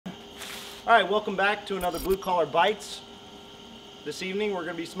All right, welcome back to another Blue Collar Bites. This evening we're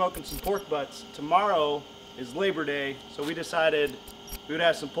going to be smoking some pork butts. Tomorrow is Labor Day, so we decided we would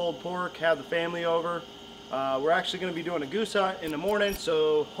have some pulled pork, have the family over. We're actually going to be doing a goose hunt in the morning,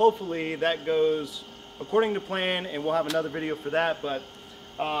 so hopefully that goes according to plan and we'll have another video for that. But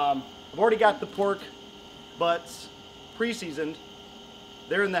I've already got the pork butts pre-seasoned.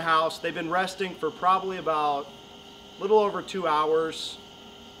 They're in the house. They've been resting for probably about a little over 2 hours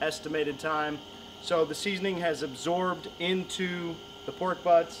estimated time. So the seasoning has absorbed into the pork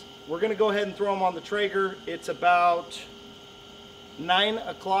butts. We're gonna go ahead and throw them on the Traeger. It's about 9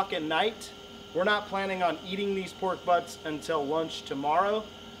 o'clock at night. We're not planning on eating these pork butts until lunch tomorrow,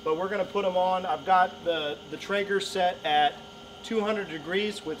 but we're gonna put them on. I've got the Traeger set at 200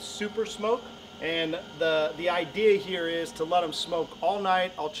 degrees with super smoke. And the idea here is to let them smoke all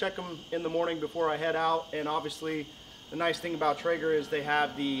night. I'll check them in the morning before I head out. And obviously, the nice thing about Traeger is they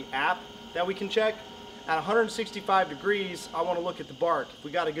have the app that we can check. At 165 degrees, I want to look at the bark. If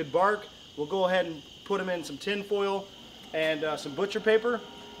we got a good bark, we'll go ahead and put them in some tin foil and some butcher paper,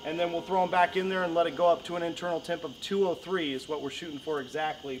 and then we'll throw them back in there and let it go up to an internal temp of 203 is what we're shooting for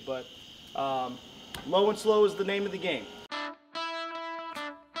exactly. But low and slow is the name of the game.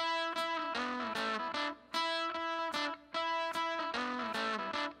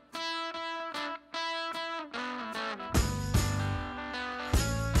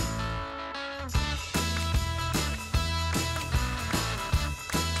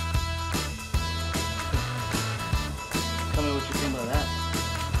 Tell me what you think about that.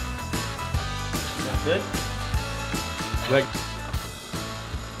 Is that good?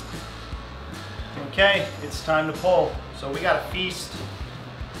 Okay, it's time to pull. So we got a feast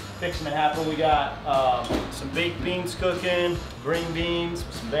fixing to happen. We got some baked beans cooking, green beans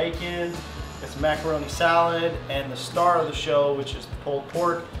with some bacon, got some macaroni salad, and the star of the show, which is the pulled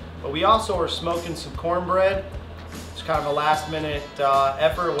pork. But we also are smoking some cornbread. It's kind of a last minute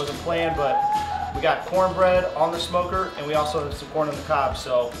effort. It wasn't planned, but we got cornbread on the smoker, and we also have some corn on the cob.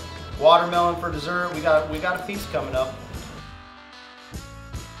 So watermelon for dessert. We got a feast coming up.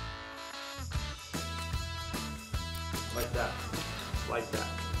 Like that. Like that.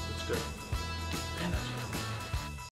 It's good. Man, that's